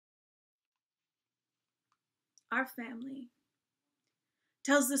Our family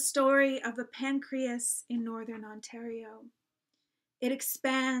tells the story of a pancreas in northern Ontario. It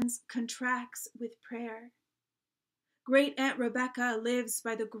expands, contracts with prayer. Great Aunt Rebecca lives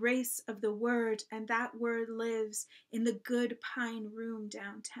by the grace of the word, and that word lives in the good pine room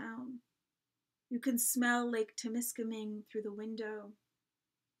downtown. You can smell Lake Temiskaming through the window.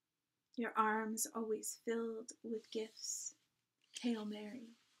 Your arms always filled with gifts. Hail Mary.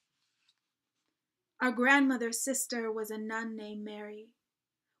 Our grandmother's sister was a nun named Mary.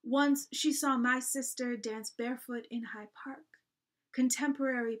 Once she saw my sister dance barefoot in High Park.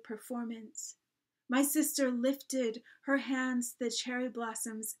 Contemporary performance. My sister lifted her hands to the cherry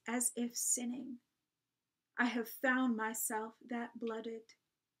blossoms as if sinning. I have found myself that blooded.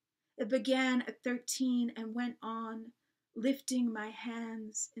 It began at 13 and went on, lifting my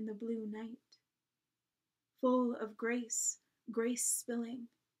hands in the blue night. Full of grace, grace spilling.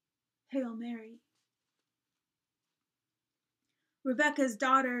 Hail Mary. Rebecca's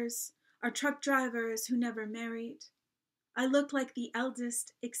daughters are truck drivers who never married. I look like the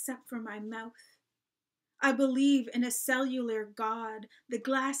eldest except for my mouth. I believe in a cellular God, the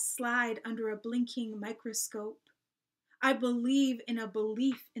glass slide under a blinking microscope. I believe in a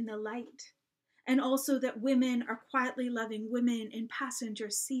belief in the light, and also that women are quietly loving women in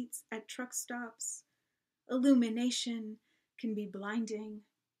passenger seats at truck stops. Illumination can be blinding.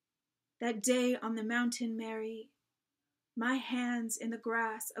 That day on the mountain, Mary, my hands in the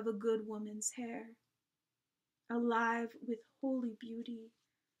grass of a good woman's hair, alive with holy beauty.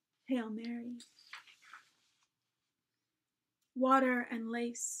 Hail Mary. Water and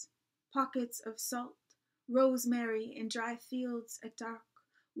lace, pockets of salt, rosemary in dry fields at dark.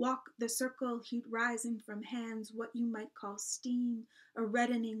 Walk the circle, heat rising from hands, what you might call steam, a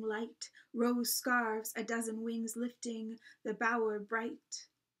reddening light, rose scarves, a dozen wings lifting, the bower bright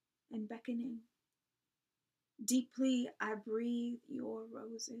and beckoning. Deeply I breathe your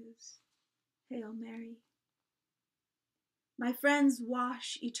roses. Hail Mary. My friends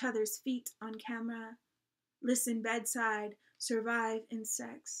wash each other's feet on camera, listen bedside, survive in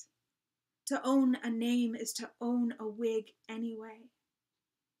sex. To own a name is to own a wig anyway.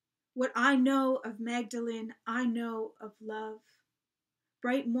 What I know of Magdalene, I know of love.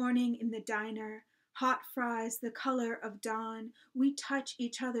 Bright morning in the diner, hot fries the color of dawn, we touch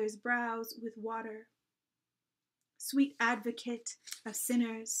each other's brows with water. Sweet advocate of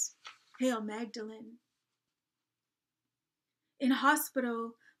sinners, Hail Magdalene. In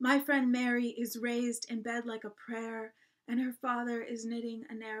hospital, my friend Mary is raised in bed like a prayer, and her father is knitting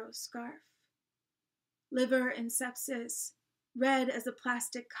a narrow scarf. Liver and sepsis, red as a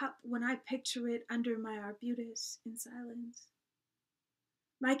plastic cup when I picture it under my arbutus in silence.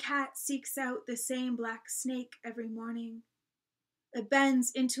 My cat seeks out the same black snake every morning. It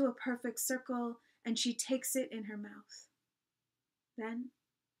bends into a perfect circle, and she takes it in her mouth. Then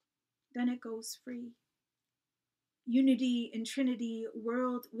it goes free. Unity in Trinity,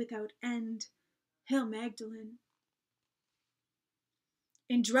 world without end. Hail Magdalene.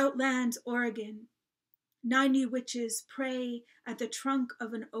 In Droughtland, Oregon, 90 witches pray at the trunk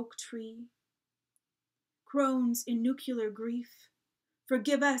of an oak tree. Crones in nuclear grief,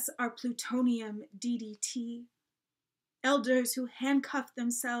 forgive us our plutonium DDT. Elders who handcuffed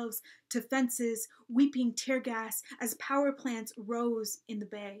themselves to fences, weeping tear gas as power plants rose in the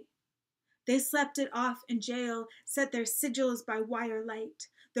bay. They slept it off in jail, set their sigils by wire light.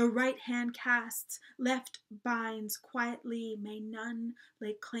 Their right hand casts, left binds quietly. May none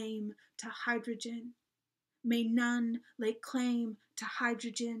lay claim to hydrogen. May none lay claim to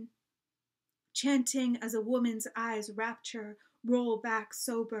hydrogen. Chanting as a woman's eyes rapture, roll back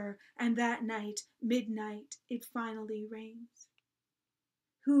sober, and that night, midnight, it finally rains.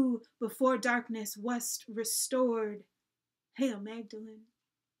 Who before darkness wast restored, Hail Magdalene.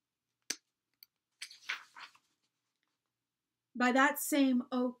 By that same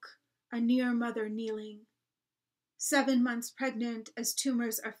oak, a near mother kneeling, 7 months pregnant as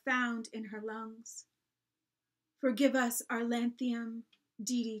tumors are found in her lungs. Forgive us our lanthanum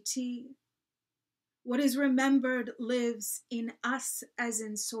DDT. What is remembered lives in us as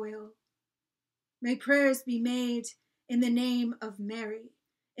in soil. May prayers be made in the name of Mary.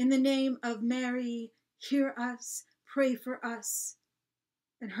 In the name of Mary, hear us, pray for us,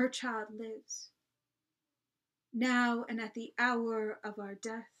 and her child lives. Now and at the hour of our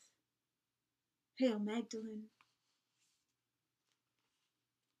death. Hail Magdalene.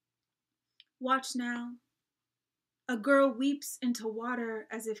 Watch now. A girl weeps into water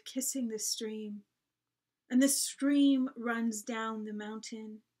as if kissing the stream, and the stream runs down the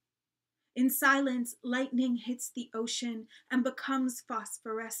mountain. In silence, lightning hits the ocean and becomes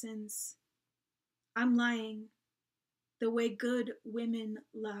phosphorescence. I'm lying the way good women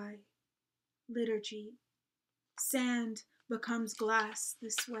lie. Liturgy. Sand becomes glass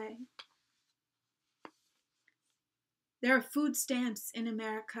this way. There are food stamps in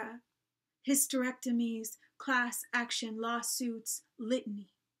America, hysterectomies, class action lawsuits, litany.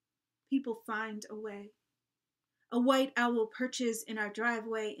 People find a way. A white owl perches in our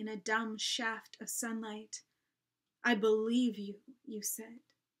driveway in a dumb shaft of sunlight. I believe you, you said.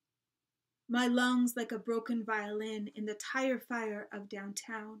 My lungs like a broken violin in the tire fire of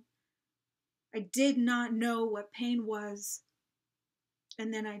downtown. I did not know what pain was,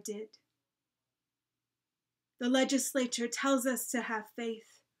 and then I did. The legislature tells us to have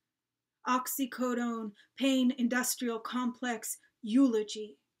faith. Oxycodone, pain industrial complex,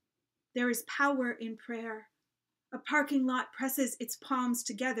 eulogy. There is power in prayer. A parking lot presses its palms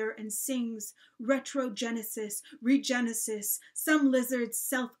together and sings retrogenesis, regenesis. Some lizards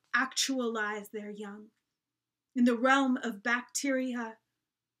self-actualize their young. In the realm of bacteria,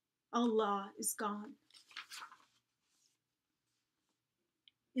 all law is gone.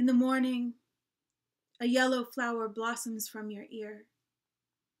 In the morning, a yellow flower blossoms from your ear.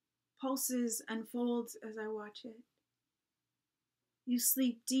 Pulses unfolds as I watch it. You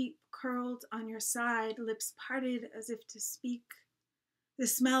sleep deep, curled on your side, lips parted as if to speak. The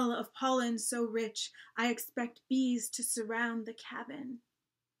smell of pollen so rich, I expect bees to surround the cabin.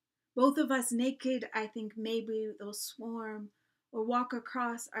 Both of us naked, I think maybe they'll swarm or walk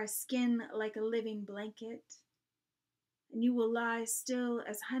across our skin like a living blanket. And you will lie still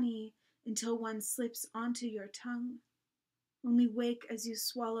as honey until one slips onto your tongue. Only wake as you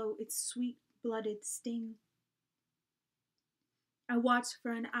swallow its sweet-blooded sting. I watch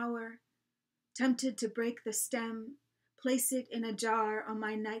for an hour, tempted to break the stem, place it in a jar on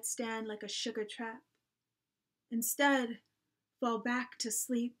my nightstand like a sugar trap. Instead, fall back to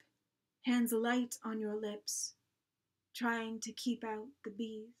sleep, hands light on your lips, trying to keep out the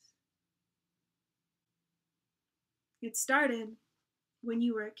bees. It started when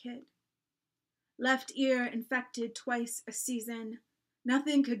you were a kid. Left ear infected twice a season.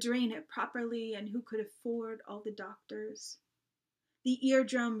 Nothing could drain it properly, and who could afford all the doctors? The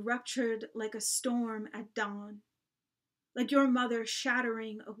eardrum ruptured like a storm at dawn, like your mother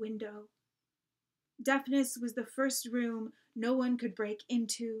shattering a window. Deafness was the first room no one could break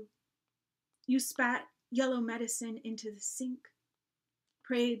into. You spat yellow medicine into the sink,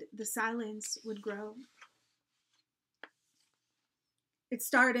 prayed the silence would grow. It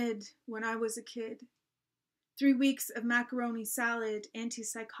started when I was a kid. 3 weeks of macaroni salad,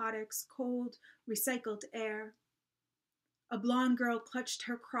 antipsychotics, cold, recycled air. A blonde girl clutched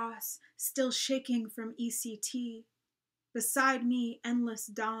her cross, still shaking from ECT. Beside me, endless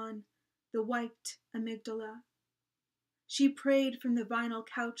dawn, the wiped amygdala. She prayed from the vinyl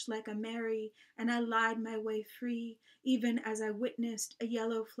couch like a Mary, and I lied my way free, even as I witnessed a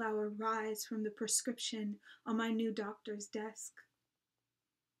yellow flower rise from the prescription on my new doctor's desk.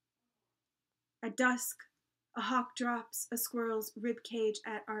 At dusk, a hawk drops a squirrel's rib cage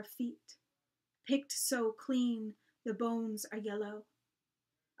at our feet. Picked so clean, the bones are yellow.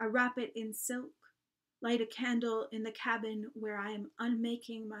 I wrap it in silk, light a candle in the cabin where I am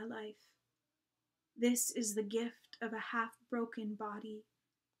unmaking my life. This is the gift of a half-broken body.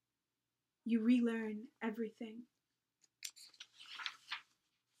 You relearn everything.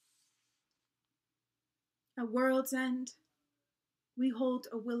 At world's end, we hold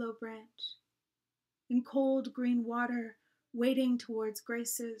a willow branch. In cold green water, wading towards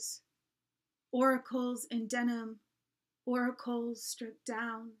graces. Oracles in denim, oracles stripped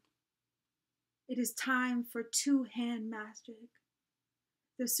down. It is time for two-hand magic.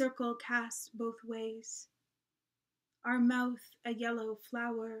 The circle casts both ways. Our mouth a yellow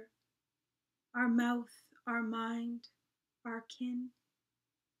flower. Our mouth, our mind, our kin.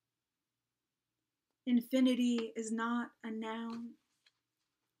 Infinity is not a noun.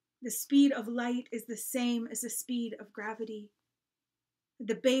 The speed of light is the same as the speed of gravity. At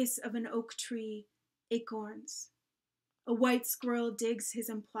the base of an oak tree, acorns. A white squirrel digs his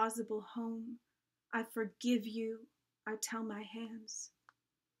implausible home. I forgive you, I tell my hands.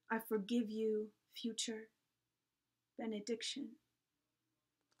 I forgive you, future. Benediction.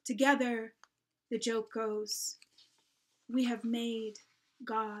 Together, the joke goes, we have made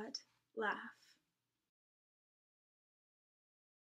God laugh.